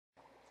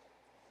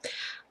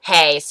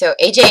Hey, so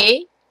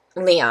AJ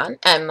Leon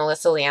and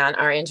Melissa Leon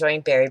are enjoying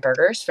berry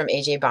burgers from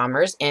AJ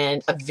Bombers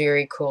and a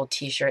very cool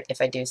t-shirt,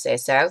 if I do say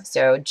so.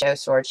 So, Joe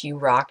Swords, you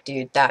rock,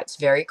 dude. That's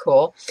very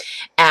cool.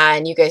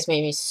 And you guys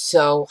made me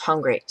so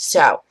hungry.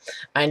 So,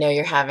 I know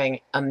you're having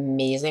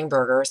amazing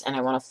burgers and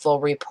I want a full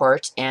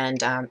report.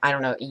 And I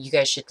don't know, you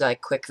guys should like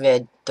quick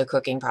vid the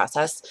cooking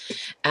process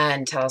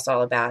and tell us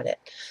all about it.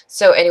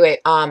 So anyway,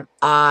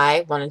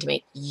 I wanted to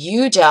make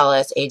you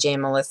jealous, AJ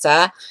and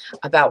Melissa,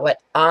 about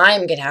what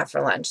I'm gonna have for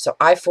lunch. So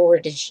I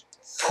foraged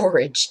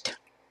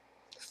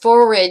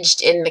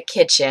in the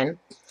kitchen,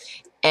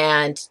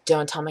 and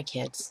don't tell my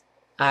kids.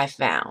 I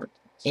found,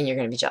 and you're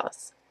gonna be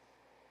jealous.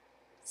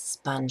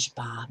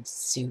 SpongeBob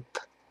soup.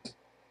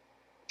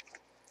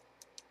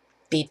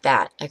 Beat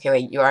that. Okay,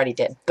 wait, you already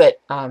did,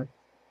 but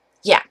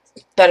yeah,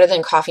 better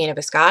than coffee and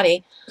a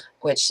biscotti,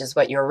 which is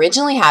what you're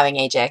originally having,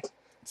 AJ.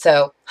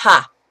 So,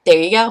 there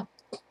you go.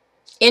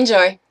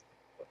 Enjoy.